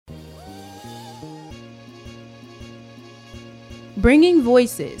Bringing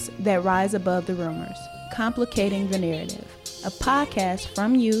voices that rise above the rumors, complicating the narrative. A podcast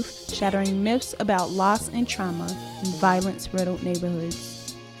from youth shattering myths about loss and trauma in violence-riddled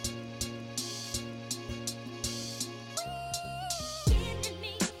neighborhoods.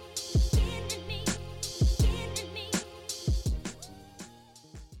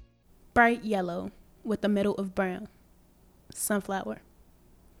 Bright yellow with a middle of brown. Sunflower.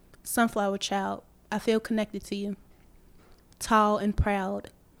 Sunflower child, I feel connected to you. Tall and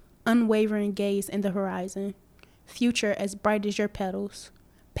proud, unwavering gaze in the horizon. Future as bright as your petals,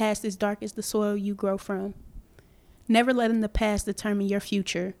 past as dark as the soil you grow from. Never letting the past determine your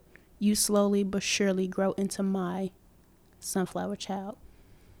future, you slowly but surely grow into my sunflower child.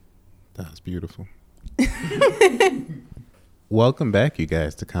 That was beautiful. Welcome back, you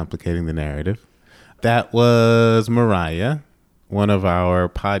guys, to Complicating the Narrative. That was Mariah, one of our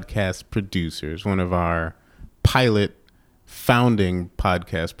podcast producers, one of our pilot founding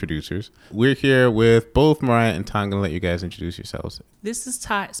podcast producers. We're here with both Mariah and Tom. I'm going to let you guys introduce yourselves. This is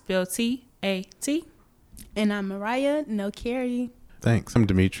Tot, spelled T-A-T. And I'm Mariah, no Carrie. Thanks. I'm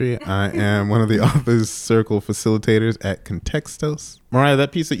Dimitri. I am one of the Authors Circle facilitators at Contextos. Mariah,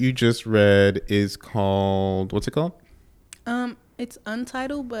 that piece that you just read is called, what's it called? It's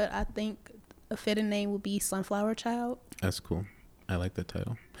untitled, but I think a fitting name would be Sunflower Child. That's cool. I like that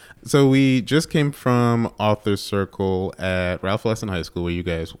title. So we just came from Authors Circle at Ralph Lesson High School, where you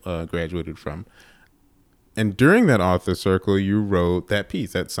guys graduated from. And during that Authors Circle, you wrote that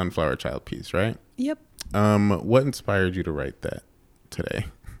piece, that Sunflower Child piece, right? Yep. What inspired you to write that today?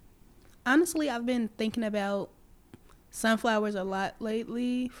 Honestly, I've been thinking about sunflowers a lot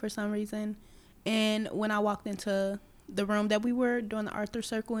lately for some reason. And when I walked into the room that we were doing the Authors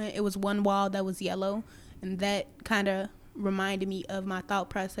Circle in, it was one wall that was yellow. And that kind of reminded me of my thought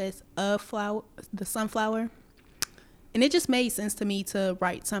process of the sunflower. And it just made sense to me to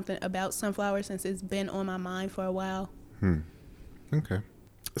write something about sunflowers since it's been on my mind for a while. Okay.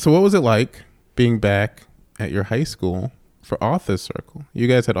 So what was it like being back at your high school for Authors Circle? You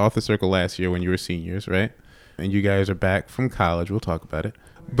guys had Authors Circle last year when you were seniors, right? And you guys are back from college. We'll talk about it.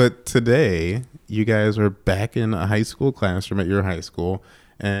 But today, you guys are back in a high school classroom at your high school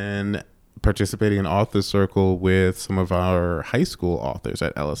and participating in Authors Circle with some of our high school authors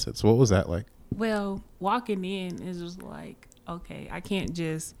at Ellison. So what was that like? Well, walking in is just like, okay, I can't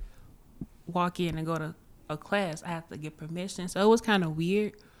just walk in and go to a class. I have to get permission. So it was kind of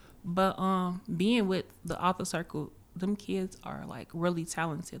weird. But being with the Authors Circle, them kids are like really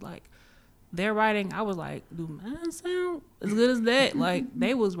talented. Like their writing, I was like, do mine sound as good as that? Like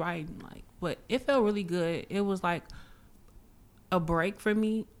they was writing like, but it felt really good. It was like a break for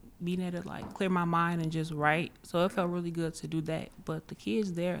me, being able to like clear my mind and just write. So it felt really good to do that. But the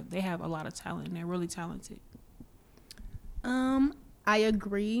kids there, they have a lot of talent and they're really talented. I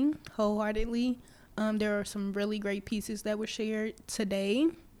agree wholeheartedly. There are some really great pieces that were shared today.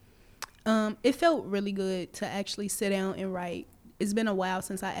 It felt really good to actually sit down and write. It's been a while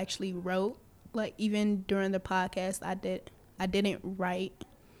since I actually wrote. Like even during the podcast, I didn't write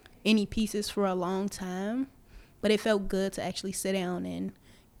any pieces for a long time, but it felt good to actually sit down and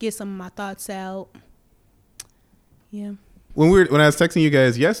get some of my thoughts out. Yeah. When I was texting you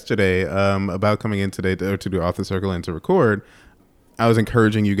guys yesterday about coming in today to do Authors Circle and to record, I was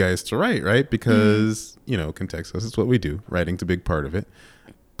encouraging you guys to write, right? Because, you know, Contextos is what we do. Writing's a big part of it.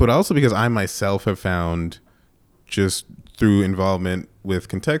 But also because I myself have found just through involvement with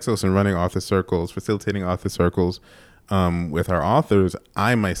Contextos and running Authors Circles, facilitating Authors Circles with our authors,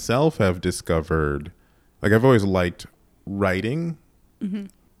 I myself have discovered, like I've always liked writing,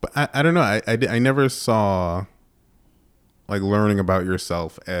 but I don't know. I never saw like learning about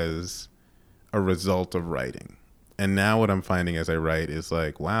yourself as a result of writing. And now what I'm finding as I write is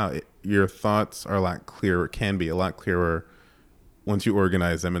like, wow, your thoughts are a lot clearer, can be a lot clearer once you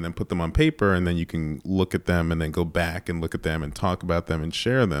organize them and then put them on paper, and then you can look at them and then go back and look at them and talk about them and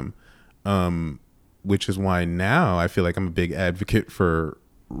share them. Which is why now I feel like I'm a big advocate for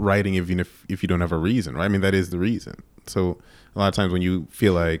writing even if you don't have a reason, right? I mean, that is the reason. So a lot of times when you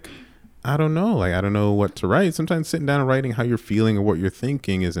feel like, I don't know what to write, sometimes sitting down and writing how you're feeling or what you're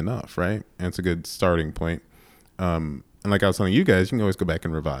thinking is enough, right? And it's a good starting point. And like I was telling you guys, you can always go back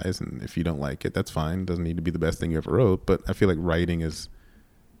and revise. And if you don't like it, that's fine. It doesn't need to be the best thing you ever wrote. But I feel like writing is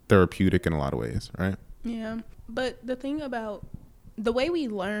therapeutic in a lot of ways, right? Yeah. But the thing about the way we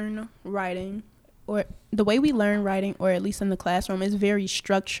learn writing, or at least in the classroom, is very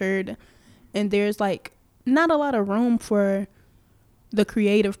structured. And there's like not a lot of room for the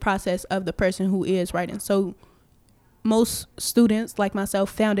creative process of the person who is writing. So most students like myself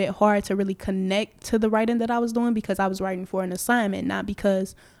found it hard to really connect to the writing that I was doing because I was writing for an assignment, not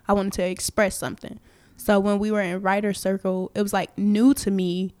because I wanted to express something. So when we were in writer circle, it was like new to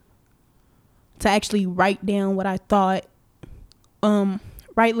me to actually write down what I thought,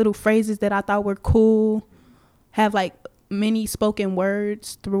 write little phrases that I thought were cool, have like many spoken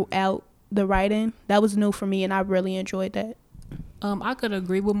words throughout the writing. That was new for me, and I really enjoyed that. I could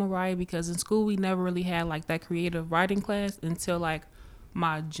agree with Mariah because in school we never really had like that creative writing class until like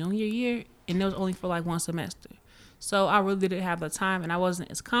my junior year, and it was only for like one semester. So I really didn't have the time, and I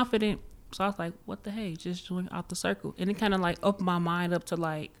wasn't as confident. So I was like, what the hey, just join out the circle. And it kind of like opened my mind up to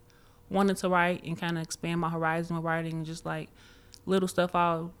like wanting to write and kind of expand my horizon with writing, and just like little stuff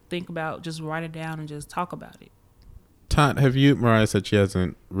I'll think about, just write it down and just talk about it. Todd, Mariah said she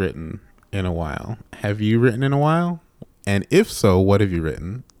hasn't written in a while. Have you written in a while? And if so, what have you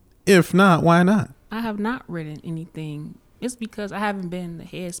written? If not, why not? I have not written anything. It's because I haven't been in the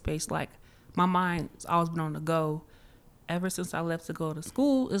headspace. Like, my mind's always been on the go. Ever since I left to go to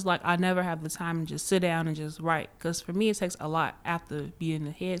school, it's like I never have the time to just sit down and just write. Because for me, it takes a lot after being in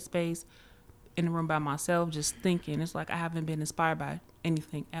the headspace, in the room by myself, just thinking. It's like I haven't been inspired by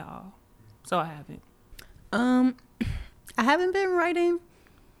anything at all. So I haven't. I haven't been writing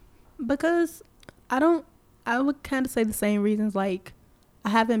because I would kind of say the same reasons. Like, I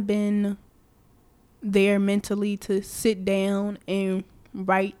haven't been there mentally to sit down and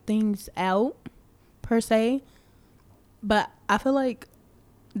write things out per se. But I feel like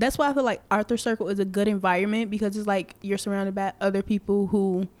that's why I feel like Author Circle is a good environment, because it's like you're surrounded by other people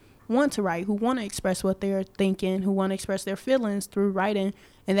who want to write, who want to express what they're thinking, who want to express their feelings through writing.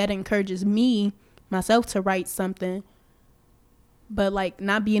 And that encourages me, myself, to write something. But like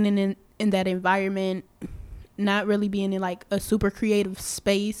not being in that environment, not really being in like a super creative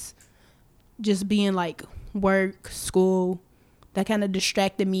space, just being like work, school, that kind of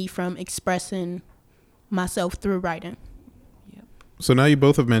distracted me from expressing myself through writing. Yep. So now you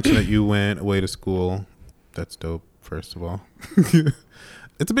both have mentioned that you went away to school. That's dope, first of all.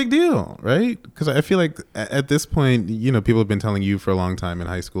 It's a big deal, right? Because I feel like at this point, you know, people have been telling you for a long time in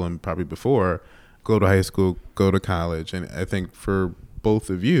high school and probably before, go to high school, go to college. And I think for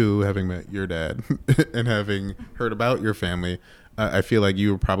both of you, having met your dad and having heard about your family, I feel like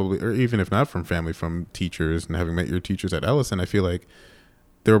you were probably, or even if not from family, from teachers, and having met your teachers at Ellison, I feel like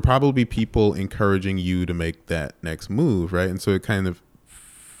there were probably people encouraging you to make that next move, right? And so it kind of,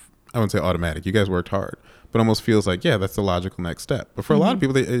 I wouldn't say automatic, you guys worked hard, but almost feels like, yeah, that's the logical next step. But for a lot of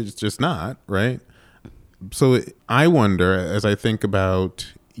people, it's just not, right? So I wonder, as I think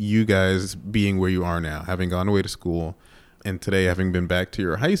about you guys being where you are now, having gone away to school, and today having been back to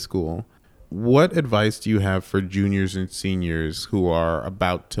your high school, what advice do you have for juniors and seniors who are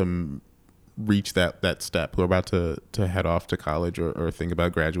about to reach that step, who are about to head off to college or think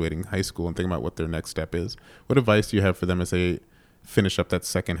about graduating high school and think about what their next step is? What advice do you have for them as they finish up that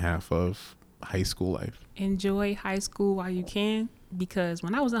second half of high school life? Enjoy high school while you can, because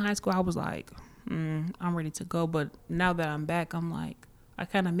when I was in high school, I was like, I'm ready to go. But now that I'm back, I'm like, I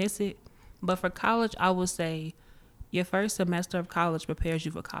kind of miss it. But for college, I would say your first semester of college prepares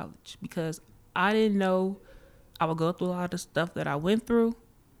you for college, because I didn't know I would go through a lot of the stuff that I went through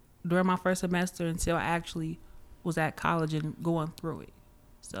during my first semester until I actually was at college and going through it.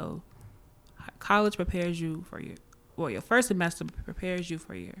 So college prepares you for your first semester prepares you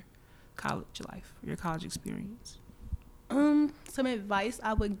for your college life, your college experience. Some advice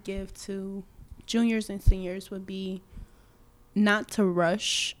I would give to juniors and seniors would be not to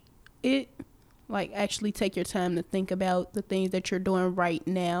rush it. Like, actually take your time to think about the things that you're doing right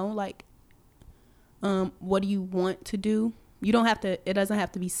now. Like, what do you want to do? You don't have to, it doesn't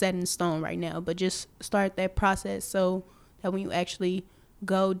have to be set in stone right now, but just start that process so that when you actually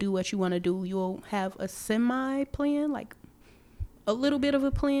go do what you want to do, you'll have a semi plan, like a little bit of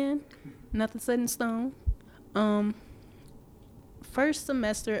a plan, nothing set in stone. First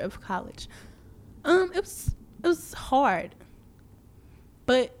semester of college, it was hard,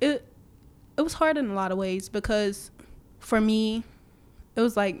 but it was hard in a lot of ways, because for me, it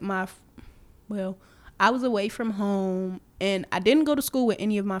was like I was away from home and I didn't go to school with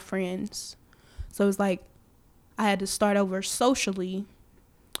any of my friends. So it was like I had to start over socially,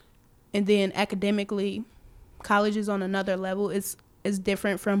 and then academically, college is on another level. It's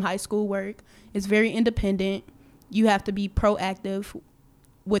different from high school work. It's very independent. You have to be proactive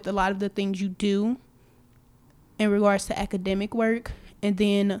with a lot of the things you do in regards to academic work. And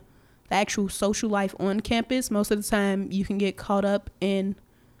then the actual social life on campus, most of the time you can get caught up in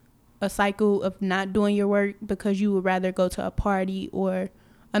a cycle of not doing your work because you would rather go to a party or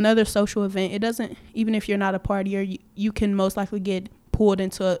another social event, it doesn't, even if you're not a partier, you can most likely get pulled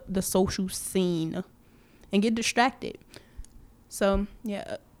into the social scene and get distracted. So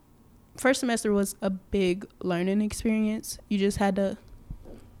yeah, first semester was a big learning experience. You just had to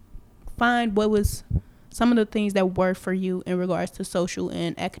find what was some of the things that were for you in regards to social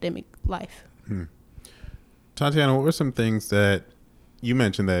and academic life. Tatiana, what were some things that you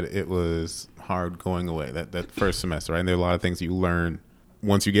mentioned that it was hard going away, that first semester, right? And there are a lot of things you learn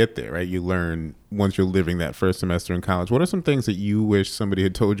once you get there, right? You learn once you're living that first semester in college. What are some things that you wish somebody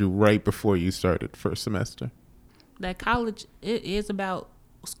had told you right before you started first semester? That college, it is about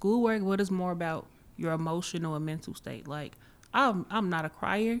schoolwork, but it's more about your emotional and mental state. Like, I'm not a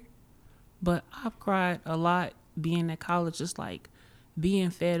crier, but I've cried a lot being at college, just like being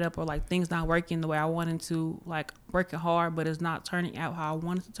fed up or like things not working the way I wanted to, like working hard, but it's not turning out how I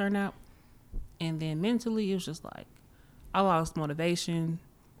wanted to turn out. And then mentally, it was just like, I lost motivation.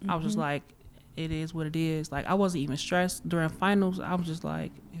 I was just like, it is what it is. Like, I wasn't even stressed during finals. I was just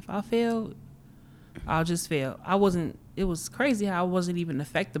like, if I fail, I'll just fail. It was crazy how I wasn't even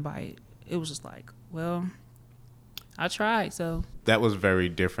affected by it. It was just like, well, I tried, so. That was very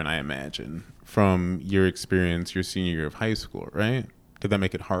different, I imagine, from your experience your senior year of high school, right? Did that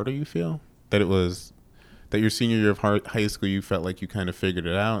make it harder, you feel? That your senior year of high school, you felt like you kind of figured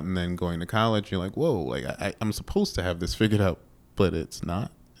it out, and then going to college, you're like, whoa, like I'm supposed to have this figured out, but it's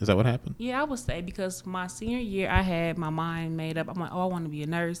not? Is that what happened? Yeah, I would say, because my senior year, I had my mind made up. I'm like, oh, I want to be a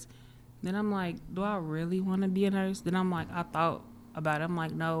nurse. Then I'm like, do I really want to be a nurse? Then I'm like, I thought about it. I'm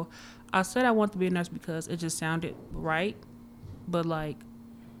like, no. I said I want to be a nurse because it just sounded right. But, like,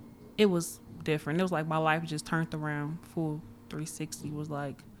 it was different. It was like my life just turned around full 360. It was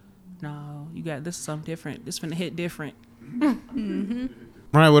like, no, this is something different. This finna hit different. All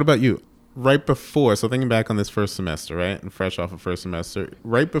right, what about you? Right before, so thinking back on this first semester, right? And fresh off of first semester,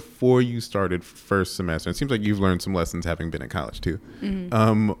 right before you started first semester, it seems like you've learned some lessons having been at college too.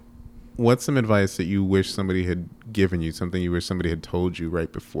 What's some advice that you wish somebody had given you, something you wish somebody had told you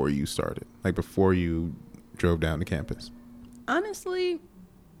right before you started, like before you drove down to campus? Honestly,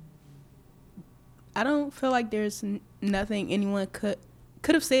 I don't feel like there's nothing anyone could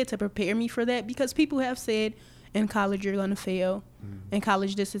have said to prepare me for that, because people have said in college you're going to fail, in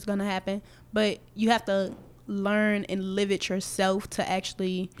college this is going to happen, but you have to learn and live it yourself to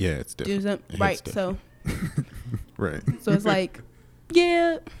actually it's different. do something. Right, so right. So it's like,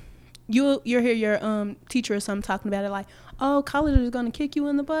 yeah, you'll hear your teacher or something talking about it like, oh, college is going to kick you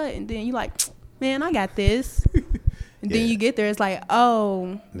in the butt, and then you're like, man, I got this. And then you get there, it's like,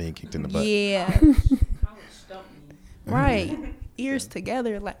 oh, then you kicked in the butt. Yeah. Right. Ears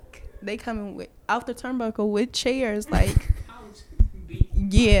together, like they coming with off the turnbuckle with chairs, like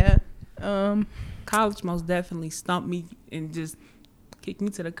yeah. College most definitely stumped me and just kicked me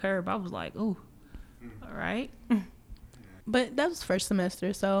to the curb. I was like, oh, all right. But that was first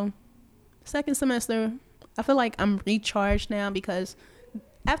semester, so second semester, I feel like I'm recharged now, because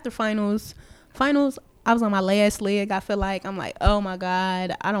after finals, I was on my last leg. I feel like I'm like, oh my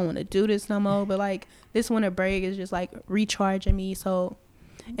God, I don't want to do this no more. But like this winter break is just like recharging me. So,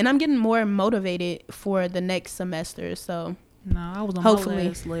 and I'm getting more motivated for the next semester. So, no, I was on my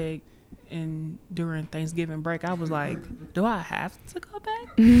last leg, and during Thanksgiving break, I was like, do I have to go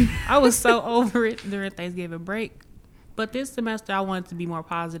back? I was so over it during Thanksgiving break. But this semester, I wanted to be more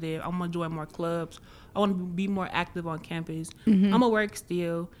positive. I'm going to join more clubs. I want to be more active on campus. I'm going to work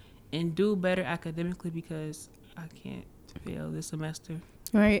still and do better academically, because I can't fail this semester.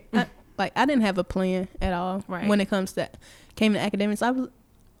 Right. I didn't have a plan at all when it came to academics.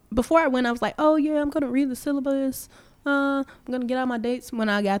 Before I went, I was like, oh yeah, I'm going to read the syllabus. I'm going to get out my dates. When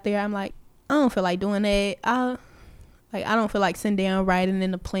I got there, I'm like, I don't feel like doing that. I don't feel like sitting down, writing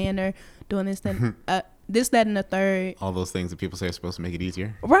in the planner, doing this, that, and the third. All those things that people say are supposed to make it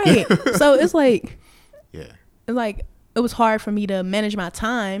easier. Right. So it's like, yeah. It's like, it was hard for me to manage my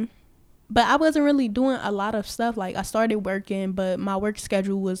time. But I wasn't really doing a lot of stuff. Like, I started working, but my work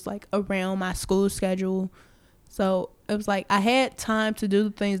schedule was, like, around my school schedule. So it was like I had time to do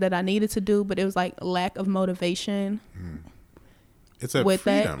the things that I needed to do, but it was, like, lack of motivation. It's a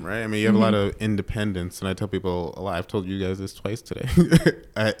freedom, right? I mean, you have a lot of independence, and I tell people a lot. I've told you guys this twice today.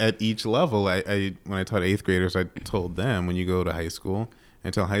 At each level, when I taught 8th graders, I told them when you go to high school, and I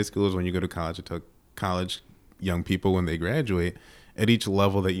tell high schoolers when you go to college, I tell college young people when they graduate, at each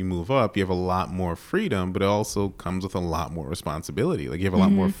level that you move up, you have a lot more freedom, but it also comes with a lot more responsibility. Like, you have a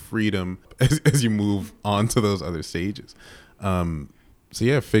lot more freedom as you move on to those other stages. So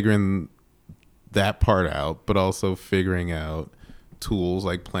yeah, figuring that part out, but also figuring out tools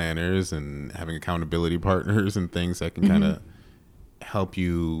like planners and having accountability partners and things that can kind of help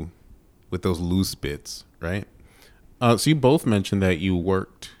you with those loose bits, right? So you both mentioned that you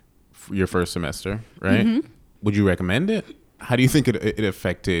worked for your first semester, right? Mm-hmm. Would you recommend it? How do you think it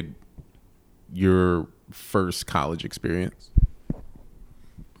affected your first college experience?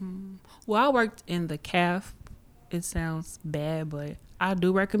 Well, I worked in the CAF. It sounds bad, but I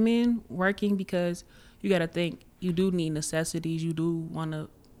do recommend working because you got to think you do need necessities. You do want to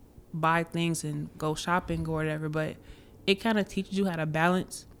buy things and go shopping or whatever, but it kind of teaches you how to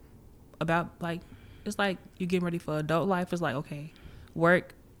balance about like, it's like you getting ready for adult life. It's like, okay,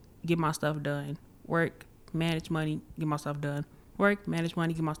 work, get my stuff done. Work, manage money, get my stuff done. Work, manage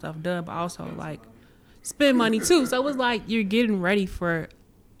money, get my stuff done. But also like spend money too. So it was like you're getting ready for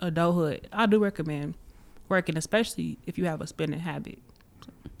adulthood. I do recommend working, especially if you have a spending habit.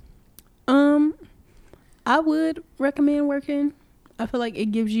 I would recommend working. I feel like it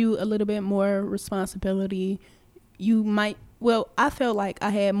gives you a little bit more responsibility. I felt like I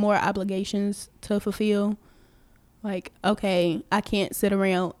had more obligations to fulfill. Like, okay, I can't sit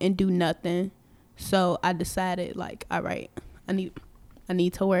around and do nothing. So I decided, like, all right, I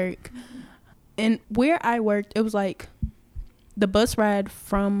need to work. And where I worked, it was like the bus ride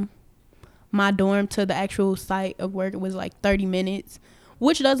from my dorm to the actual site of work was like 30 minutes,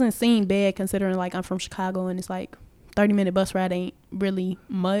 which doesn't seem bad considering like I'm from Chicago and it's like 30-minute bus ride ain't really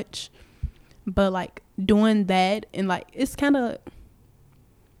much. But like doing that and like it's kind of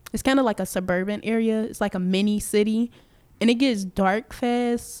like a suburban area. It's like a mini city and it gets dark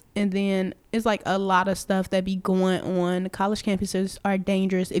fast, and then it's like a lot of stuff that be going on. College campuses are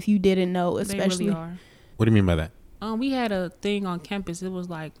dangerous if you didn't know, especially. They really are. What do you mean by that? We had a thing on campus. It was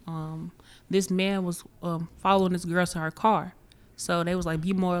like this man was following this girl to her car. So they was like,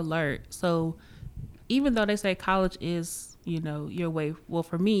 be more alert. So even though they say college is, your way, well,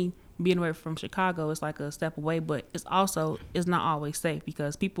 for me, being away from Chicago, it's like a step away, but it's not always safe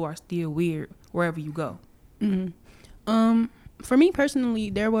because people are still weird wherever you go. Mm-hmm. For me personally,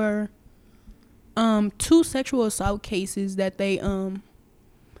 there were 2 sexual assault cases that they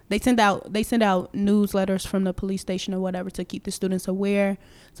send out newsletters from the police station or whatever to keep the students aware.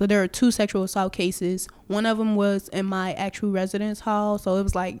 So there are 2 sexual assault cases. One of them was in my actual residence hall, so it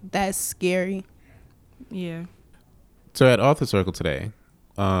was like, that's scary. Yeah. So at Author Circle today,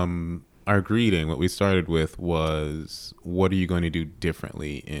 our greeting, what we started with was, what are you going to do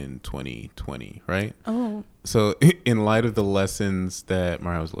differently in 2020, right? Oh. So in light of the lessons that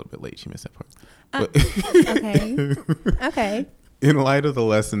Mariah was a little bit late, she missed that part. Okay. In light of the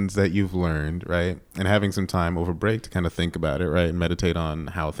lessons that you've learned, right, and having some time over break to kind of think about it, right, and meditate on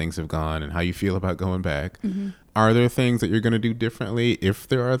how things have gone and how you feel about going back, are there things that you're going to do differently? If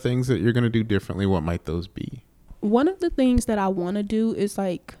there are things that you're going to do differently, what might those be? One of the things that I want to do is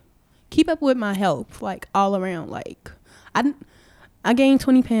like keep up with my health, like all around. Like I gained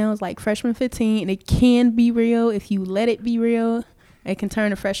 20 pounds like freshman 15, and it can be real if you let it be real. It can turn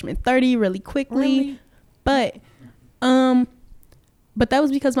to freshman 30 really quickly. Really? But that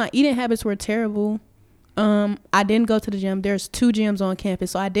was because my eating habits were terrible. I didn't go to the gym. There's 2 gyms on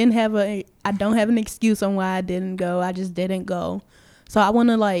campus, so I don't have an excuse on why I didn't go. I just didn't go. So I want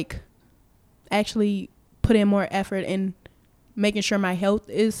to like actually put in more effort in making sure my health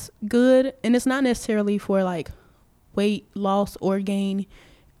is good, and it's not necessarily for like weight loss or gain.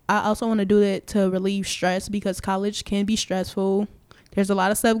 I also want to do it to relieve stress because college can be stressful. There's a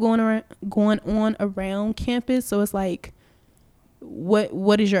lot of stuff going on around campus, so it's like,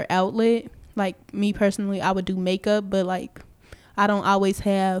 what is your outlet? Like me personally, I would do makeup, but like I don't always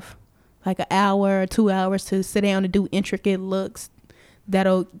have like an hour or 2 hours to sit down and do intricate looks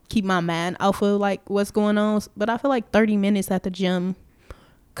that'll keep my mind off of like what's going on. But I feel like 30 minutes at the gym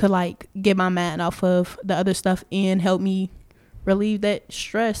could like get my mind off of the other stuff and help me relieve that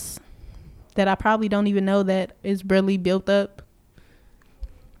stress that I probably don't even know that is really built up.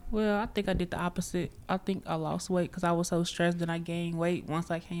 Well, I think I did the opposite. I think I lost weight because I was so stressed that I gained weight once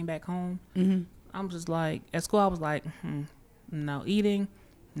I came back home. Mm-hmm. I'm just like, at school I was like, no eating,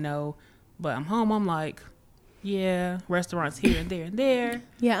 no. But I'm home, I'm like, yeah, restaurants here and there and there.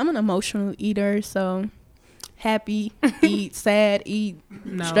 Yeah, I'm an emotional eater, so happy, eat, sad, eat,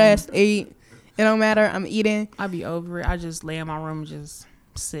 stressed, eat. It don't matter, I'm eating. I be over it. I just lay in my room and just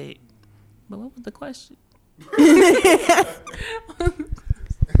sit. But what was the question?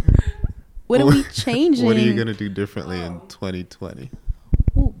 What are we changing? What are you going to do differently in 2020?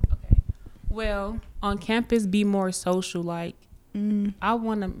 Ooh, okay. Well, on campus, be more social. Like, I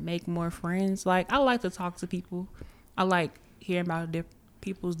want to make more friends. Like, I like to talk to people. I like hearing about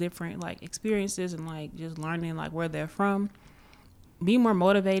people's different, like, experiences and, like, just learning, like, where they're from. Be more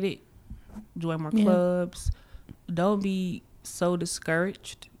motivated. Join more clubs. Don't be so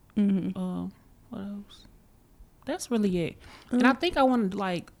discouraged. What else? That's really it. And I think I want to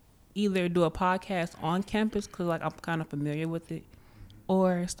like either do a podcast on campus because like I'm kind of familiar with it,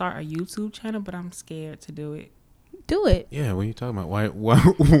 or start a YouTube channel. But I'm scared to do it. Do it. Yeah, what are you talking about?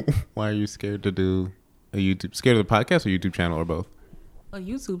 Why are you scared to do a YouTube? Scared of the podcast or YouTube channel or both? A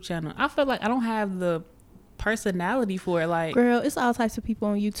YouTube channel. I feel like I don't have the personality for it. Like, Girl, it's all types of people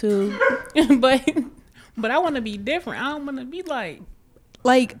on YouTube. but I want to be different. I don't want to be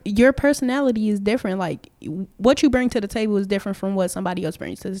like your personality is different. Like what you bring to the table is different from what somebody else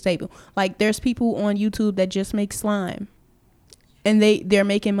brings to the table. Like there's people on YouTube that just make slime, and they're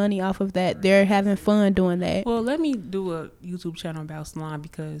making money off of that. They're having fun doing that. Well, let me do a YouTube channel about slime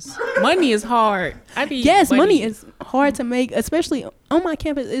because money is hard. Yes, money is hard to make, especially on my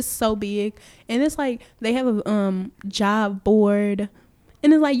campus. It's so big, and it's like they have a job board,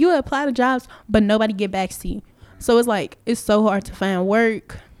 and it's like you apply to jobs, but nobody get back to you. So it's like it's so hard to find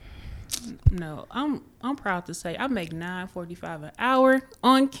work. No, I'm proud to say I make $9.45 an hour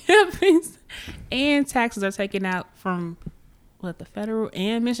on campus, and taxes are taken out from the federal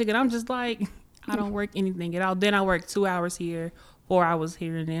and Michigan. I'm just like, I don't work anything at all. Then I work 2 hours here, 4 hours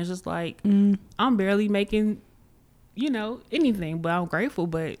here, and then it's just like I'm barely making, anything. But I'm grateful.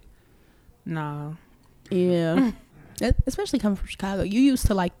 But nah. Yeah. Especially coming from Chicago, you used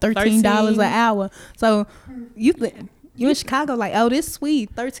to like $13 an hour. So you in Chicago like, oh, this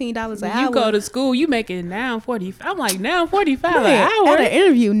sweet, $13 an hour. You go to school, you making $9.45. I'm like $9.45 an hour. At an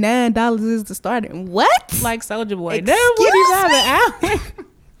interview, $9 is the starting. What? Like Soulja Boy, $9.45 $9.45 an hour.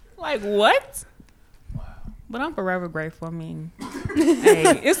 Like what? Wow. But I'm forever grateful. I mean,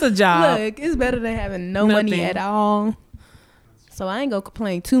 hey, it's a job. Look, it's better than having no money at all. So I ain't gonna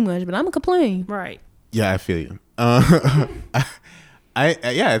complain too much, but I'm gonna complain. Right. Yeah, I feel you.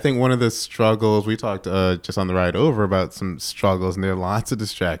 I think one of the struggles we talked just on the ride over about some struggles, and there are lots of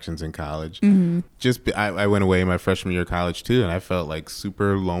distractions in college. I went away my freshman year of college too, and I felt like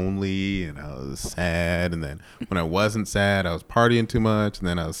super lonely, and I was sad. And then when I wasn't sad, I was partying too much, and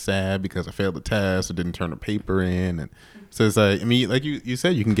then I was sad because I failed the test or didn't turn the paper in. And so it's like, I mean, like you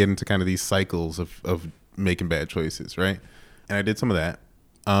said, you can get into kind of these cycles of making bad choices, right? And I did some of that.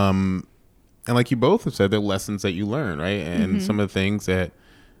 And like you both have said, there are lessons that you learn, right? And some of the things that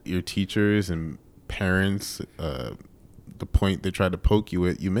your teachers and parents, the point they tried to poke you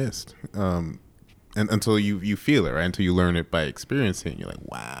at, you missed. And until you feel it, right? Until you learn it by experiencing, you're like,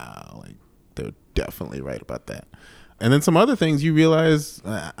 wow, like they're definitely right about that. And then some other things you realize,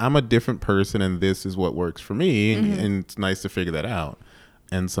 I'm a different person and this is what works for me. And it's nice to figure that out.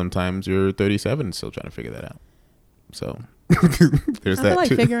 And sometimes you're 37 and still trying to figure that out. So... There's I that feel like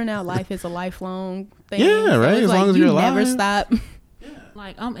too. figuring out life is a lifelong thing. Yeah, right. So as long as you you're alive. never stop.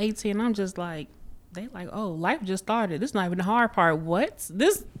 Like I'm 18, I'm just like, they like, oh, life just started. This is not even the hard part. What?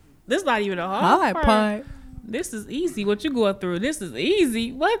 This not even the hard part. This is easy. What you going through? This is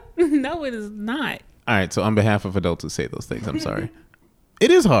easy. What? No, it is not. All right. So on behalf of adults who say those things, I'm sorry.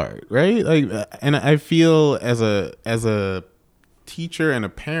 It is hard, right? Like, and I feel as a teacher and a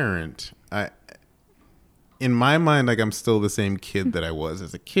parent, in my mind, like I'm still the same kid that I was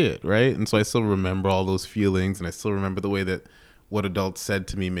as a kid, right? And so I still remember all those feelings, and I still remember the way that what adults said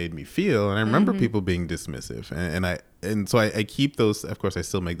to me made me feel, and I remember people being dismissive, and so I keep those. Of course, I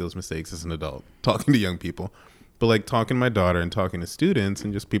still make those mistakes as an adult talking to young people, but like talking to my daughter and talking to students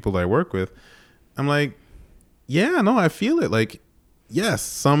and just people that I work with, I'm like, yeah, no, I feel it. Like, yes,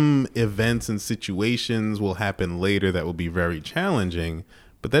 some events and situations will happen later that will be very challenging.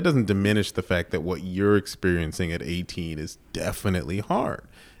 But that doesn't diminish the fact that what you're experiencing at 18 is definitely hard.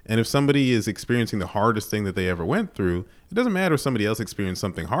 And if somebody is experiencing the hardest thing that they ever went through, it doesn't matter if somebody else experienced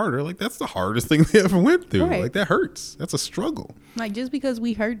something harder. Like, that's the hardest thing they ever went through. Right. Like, that hurts. That's a struggle. Like, just because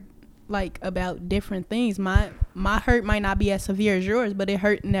we hurt, like, about different things, my hurt might not be as severe as yours, but it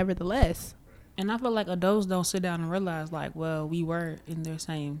hurt nevertheless. And I feel like adults don't sit down and realize, like, well, we were in their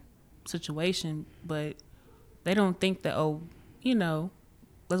same situation, but they don't think that,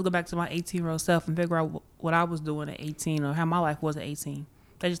 let's go back to my 18-year-old self and figure out what I was doing at 18 or how my life was at 18.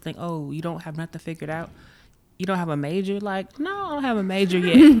 They just think, oh, you don't have nothing figured out. You don't have a major. Like, no, I don't have a major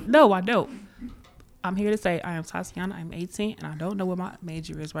yet. No, I don't. I'm here to say I am Tatiana. I'm 18, and I don't know what my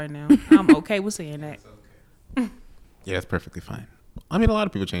major is right now. I'm okay with saying that. Yeah, it's perfectly fine. I mean, a lot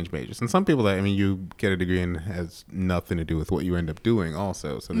of people change majors. And some people you get a degree and it has nothing to do with what you end up doing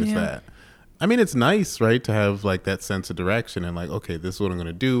also. So there's that. I mean, it's nice, right, to have like that sense of direction and like, okay, this is what I'm going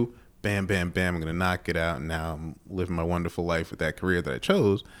to do. Bam, bam, bam. I'm going to knock it out. And now I'm living my wonderful life with that career that I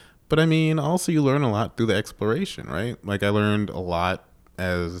chose. But I mean, also you learn a lot through the exploration, right? Like I learned a lot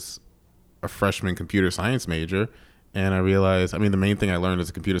as a freshman computer science major. And I realized, I mean, the main thing I learned as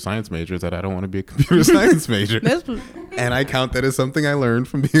a computer science major is that I don't want to be a computer science major. And I count that as something I learned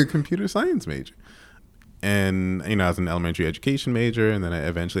from being a computer science major. And, I was an elementary education major, and then I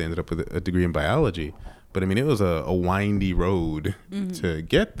eventually ended up with a degree in biology. But I mean, it was a windy road to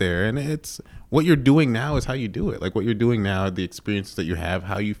get there. And it's what you're doing now is how you do it. Like what you're doing now, the experiences that you have,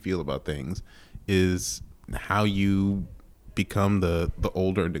 how you feel about things is how you become the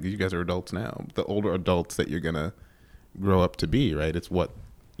older, you guys are adults now, the older adults that you're going to grow up to be, right? It's what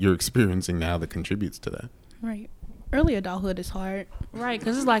you're experiencing now that contributes to that. Right. Early adulthood is hard. Right,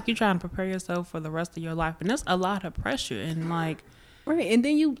 because it's like you're trying to prepare yourself for the rest of your life. And there's a lot of pressure. And like... Right, and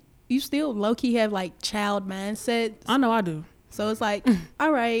then you still low-key have like child mindset. I know I do. So it's like,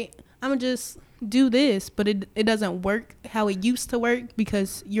 all right, I'm going to just do this. But it doesn't work how it used to work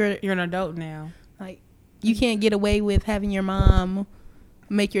because you're an adult now. Like, you can't get away with having your mom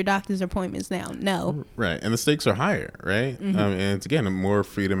make your doctor's appointments now. No. Right. And the stakes are higher, right? And it's, again, more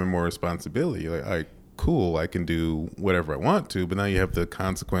freedom and more responsibility. Like, cool, I can do whatever I want to, but now you have the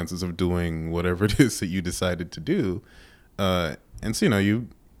consequences of doing whatever it is that you decided to do. And so, you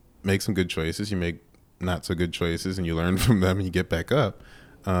make some good choices, you make not so good choices, and you learn from them and you get back up.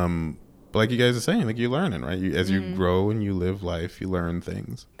 But like you guys are saying, like you're learning, right? As you grow and you live life, you learn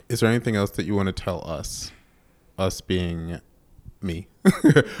things. Is there anything else that you want to tell us being me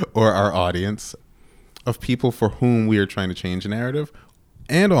or our audience, of people for whom we are trying to change a narrative,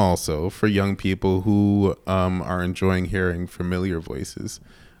 and also for young people who are enjoying hearing familiar voices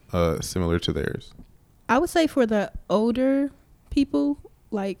similar to theirs? I would say for the older people,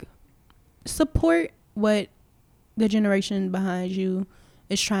 like, support what the generation behind you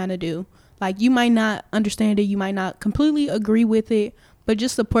is trying to do. Like, you might not understand it, you might not completely agree with it, but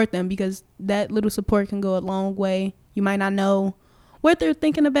just support them, because that little support can go a long way. You might not know what they're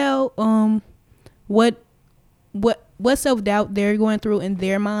thinking about, what self-doubt they're going through in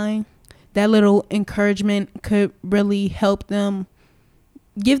their mind. That little encouragement could really help them,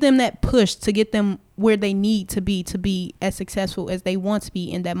 give them that push to get them where they need to be as successful as they want to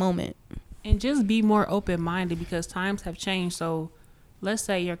be in that moment. And just be more open-minded, because times have changed. So let's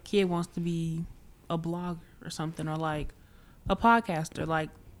say your kid wants to be a blogger or something, or like a podcaster. Like,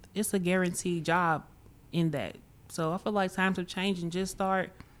 it's a guaranteed job in that. So I feel like times have changed, and just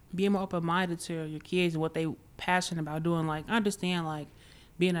start being more open-minded to your kids and what they passionate about doing. Like, I understand, like,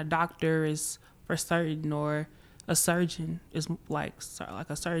 being a doctor is for certain, or a surgeon is like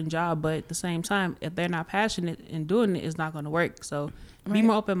a certain job, but at the same time, if they're not passionate in doing it, it's not going to work. So be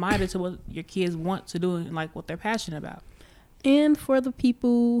more open-minded to what your kids want to do and like what they're passionate about. And for the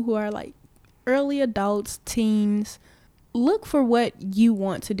people who are like early adults, teens, look for what you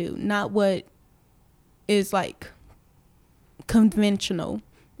want to do, not what is like conventional.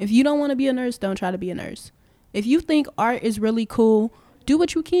 If you don't want to be a nurse, don't try to be a nurse. If you think art is really cool, do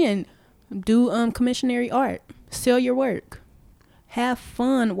what you can. Do commissionary art. Sell your work. Have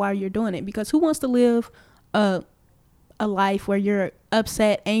fun while you're doing it, because who wants to live a life where you're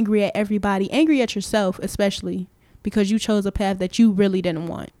upset, angry at everybody, angry at yourself, especially because you chose a path that you really didn't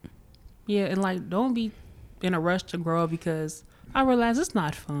want. Yeah, and like, don't be in a rush to grow up, because I realize it's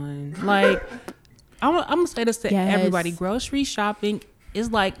not fun. Like, I'm gonna say this to everybody: grocery shopping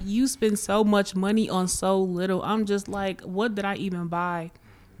is like, you spend so much money on so little. I'm just like, what did I even buy?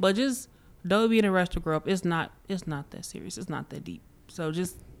 But just don't be in a rush to grow up. It's not that serious. It's not that deep. So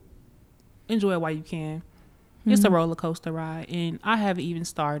just enjoy it while you can. It's a roller coaster ride, and I haven't even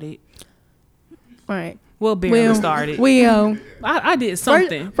started. All right. Well, barely started. I did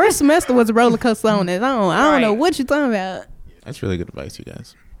something. First semester was a roller coaster on it. I don't know what you're talking about. That's really good advice, you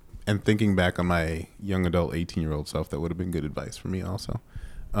guys. And thinking back on my young adult 18-year-old self, that would have been good advice for me also.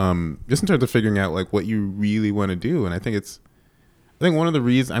 Just in terms of figuring out like what you really want to do. And I think one of the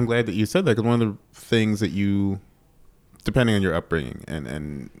reasons, I'm glad that you said that, because one of the things that you, depending on your upbringing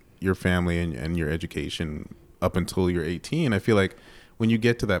and your family and your education up until you're 18, I feel like when you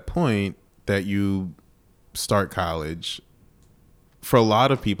get to that point that you start college, for a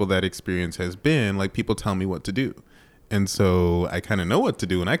lot of people that experience has been like, people tell me what to do. And so I kind of know what to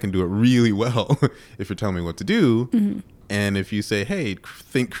do, and I can do it really well if you're telling me what to do. Mm-hmm. And if you say, hey,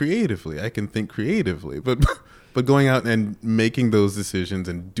 think creatively, I can think creatively. But going out and making those decisions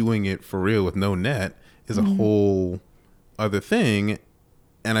and doing it for real with no net is a whole other thing.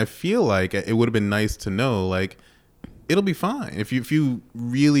 And I feel like it would have been nice to know, like, it'll be fine. If you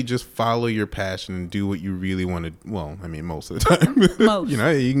really just follow your passion and do what you really want to, well, I mean, most of the time. Most. You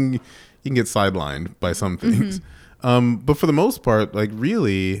can get sidelined by some things. But for the most part, like,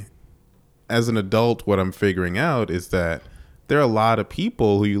 really, as an adult, what I'm figuring out is that there are a lot of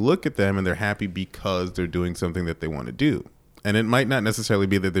people who you look at them and they're happy because they're doing something that they want to do. And it might not necessarily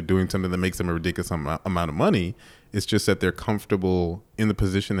be that they're doing something that makes them a ridiculous amount of money. It's just that they're comfortable in the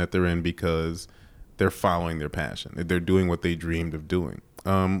position that they're in because they're following their passion. They're doing what they dreamed of doing,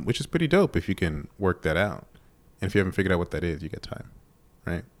 which is pretty dope if you can work that out. And if you haven't figured out what that is, you got time,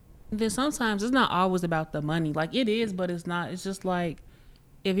 right? Then sometimes it's not always about the money. Like, it is, but it's not. It's just like,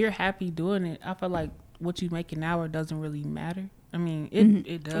 if you're happy doing it, I feel like what you make an hour doesn't really matter. I mean,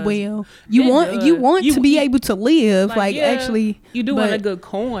 it does. Well, you want to be able to live, like yeah, actually. You do want a good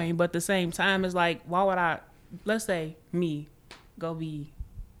coin, but at the same time, it's like, why would I, let's say me, go be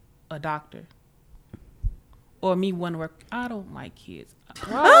a doctor. Or me want to work, I don't like kids.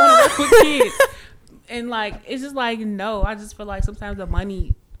 Why I want to work with kids? And like, it's just like, no, I just feel like sometimes the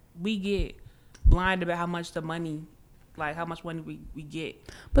money, we get blinded about how much money we get.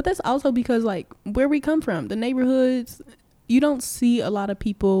 But that's also because like where we come from, the neighborhoods, you don't see a lot of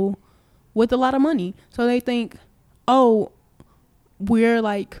people with a lot of money. So they think, oh, we're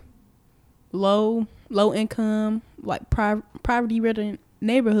like low income, like poverty ridden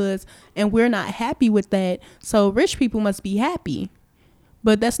neighborhoods, and we're not happy with that. So rich people must be happy.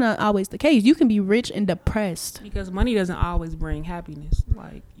 But that's not always the case. You can be rich and depressed. Because money doesn't always bring happiness.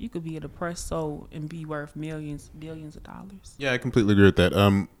 Like, you could be a depressed soul and be worth millions, billions of dollars. Yeah, I completely agree with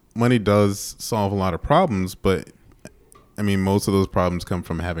that. Money does solve a lot of problems, but I mean, most of those problems come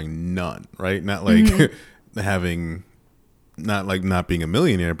from having none, right? Not like not being a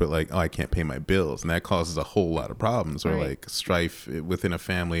millionaire, but like, oh, I can't pay my bills. And that causes a whole lot of problems, or like strife within a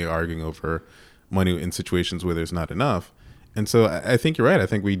family, arguing over money in situations where there's not enough. And so I think you're right. I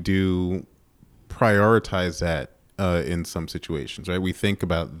think we do prioritize that in some situations, right? We think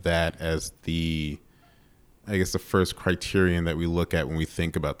about that as the first criterion that we look at when we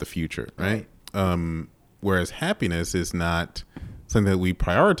think about the future, right? Whereas happiness is not something that we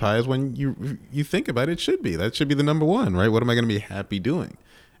prioritize. When you think about it, that should be the number one, right? What am I going to be happy doing?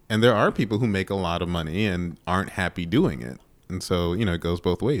 And there are people who make a lot of money and aren't happy doing it. And so, it goes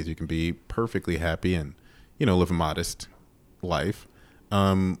both ways. You can be perfectly happy and, live a modest life,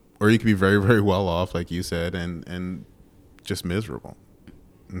 or you could be very, very well off, like you said, and just miserable.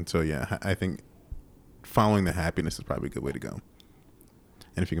 And so, yeah, I think following the happiness is probably a good way to go.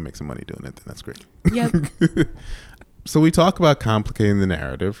 And if you can make some money doing it, then that's great. Yep. So we talk about complicating the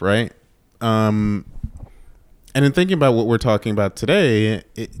narrative, right? And in thinking about what we're talking about today,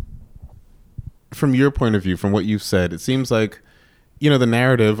 from your point of view, from what you've said, it seems like, the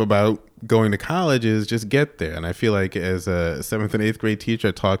narrative about going to college is just get there. And I feel like as a 7th and 8th grade teacher,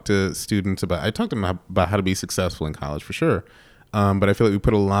 I talk to students about how to be successful in college for sure. But I feel like we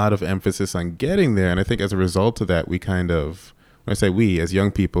put a lot of emphasis on getting there. And I think as a result of that, we kind of, when I say we as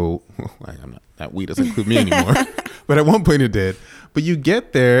young people, I'm not, that we doesn't include me anymore, but at one point it did. But you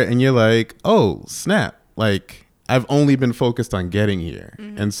get there and you're like, oh, snap. Like, I've only been focused on getting here.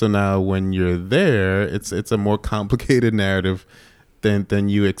 Mm-hmm. And so now when you're there, it's a more complicated narrative than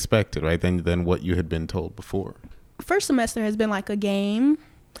you expected, right? Than what you had been told before. First semester has been like a game.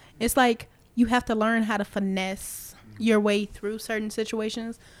 It's like you have to learn how to finesse your way through certain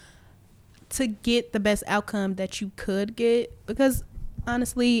situations to get the best outcome that you could get. Because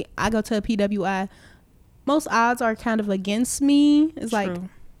honestly, I go to a PWI. Most odds are kind of against me. It's True. like,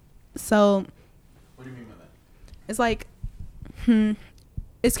 so. What do you mean by that? It's like,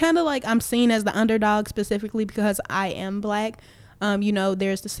 it's kind of like I'm seen as the underdog specifically because I am Black.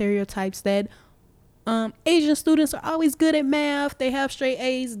 There's the stereotypes that Asian students are always good at math. They have straight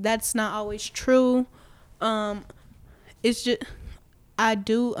A's. That's not always true. It's just, I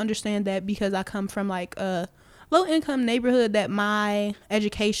do understand that because I come from like a low income neighborhood, that my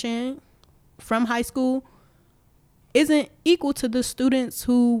education from high school isn't equal to the students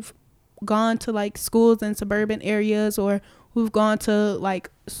who've gone to like schools in suburban areas or who've gone to like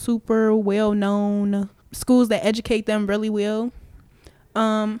super well known schools that educate them really well.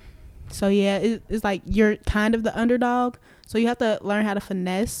 So yeah, it's like you're kind of the underdog. So you have to learn how to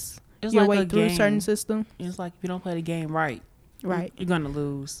finesse your way through a certain system. It's like if you don't play the game right, you're gonna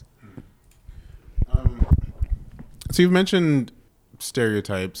lose. So you've mentioned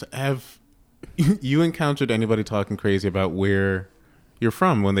stereotypes. Have you encountered anybody talking crazy about where you're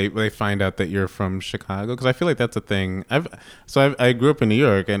from when they find out that you're from Chicago? Because I feel like that's a thing. I grew up in New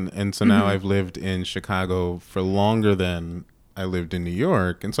York, and so now I've lived in Chicago for longer than I lived in New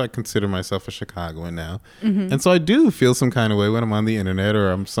York, and so I consider myself a Chicagoan now. And so I do feel some kind of way when I'm on the internet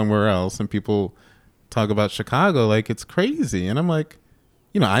or I'm somewhere else and people talk about Chicago like it's crazy. And I'm like,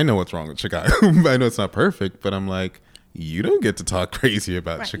 I know what's wrong with Chicago. I know it's not perfect, but I'm like, you don't get to talk crazy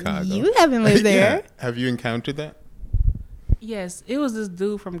about Chicago. You haven't lived there. Yeah. Have you encountered that? Yes, it was this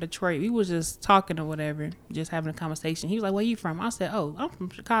dude from Detroit. We was just talking or whatever, just having a conversation. He was like, "Where you from?" I said, "Oh, I'm from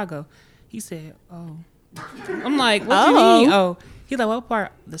Chicago." He said, "Oh." I'm like, "What you mean?" Oh, he's like, "What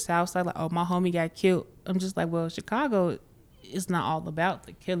part?" The South Side. Like, "Oh, my homie got killed." I'm just like, "Well, Chicago is not all about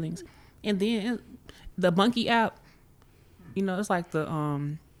the killings." And then the Bunky app, you know, it's like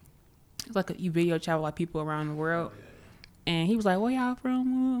it's like you video chat with like people around the world. And he was like, "Where y'all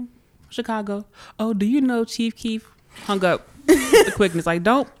from?" Chicago. "Oh, do you know Chief Keef?" Hung up the quickness. Like,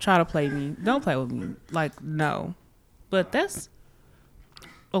 don't try to play me. Don't play with me. Like, no. But that's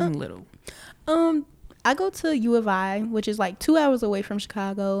only little. I go to U of I, which is like 2 hours away from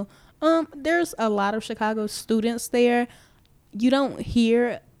Chicago. There's a lot of Chicago students there. You don't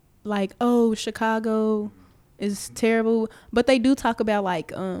hear like, oh, Chicago is terrible, but they do talk about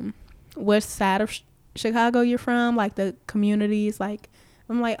like what side of Chicago you're from, like the communities. Like,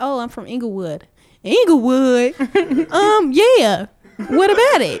 I'm like, oh, I'm from Inglewood. Inglewood? Yeah. What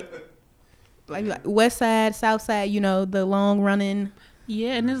about it? Like West Side, South Side, you know, the long running.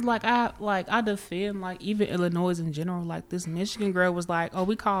 Yeah, and it's like I defend like even Illinois in general. Like this Michigan girl was like, "Oh,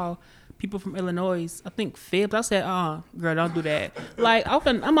 we call people from Illinois, I think, fibs." I said, girl, don't do that. Like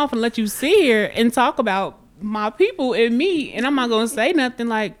I'm often let you sit here and talk about my people and me, and I'm not gonna say nothing.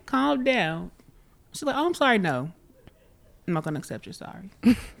 Like, calm down. She's like, "Oh, I'm sorry, no. I'm not gonna accept your sorry.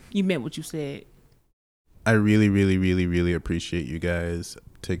 You meant what you said." I really, really, really, really appreciate you guys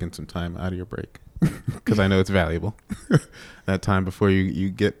taking some time out of your break because I know it's valuable. That time before you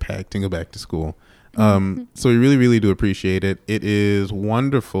get packed and go back to school. So we really, really do appreciate it. It is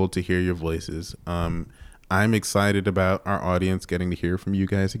wonderful to hear your voices. I'm excited about our audience getting to hear from you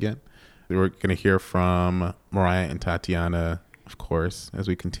guys again. We're going to hear from Mariah and Tatiana, of course, as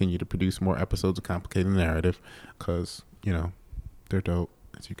we continue to produce more episodes of Complicating the Narrative because, you know, they're dope,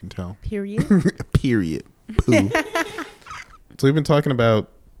 as you can tell. Period. Period. Poo. So we've been talking about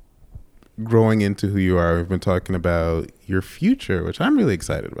growing into who you are. We've been talking about your future, which I'm really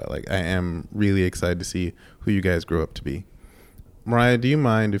excited about. Like, I am really excited to see who you guys grow up to be. Mariah, do you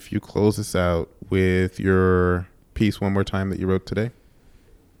mind if you close this out with your piece one more time that you wrote today?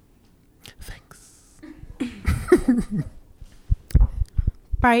 Thanks.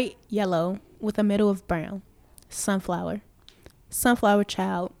 Bright yellow with a middle of brown. Sunflower. Sunflower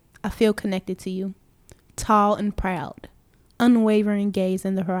child, I feel connected to you. Tall and proud. Unwavering gaze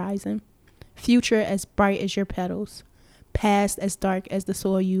in the horizon. Future as bright as your petals. Past as dark as the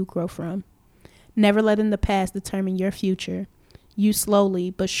soil you grow from. Never letting the past determine your future. You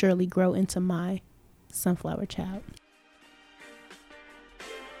slowly but surely grow into my sunflower child.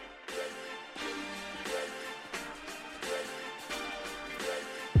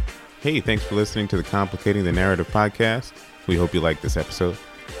 Hey, thanks for listening to the Complicating the Narrative podcast. We hope you liked this episode.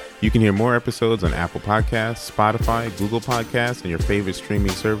 You can hear more episodes on Apple Podcasts, Spotify, Google Podcasts, and your favorite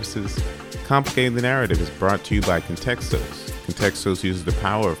streaming services. Complicating the Narrative is brought to you by Contextos. Contextos uses the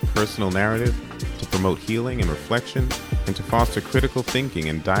power of personal narrative to promote healing and reflection and to foster critical thinking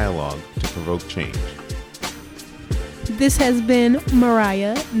and dialogue to provoke change. This has been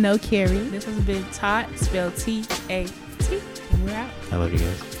Mariah, no Carrie. This has been Tot, spelled T-A-T, and we're out. I love you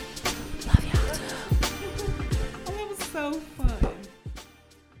guys.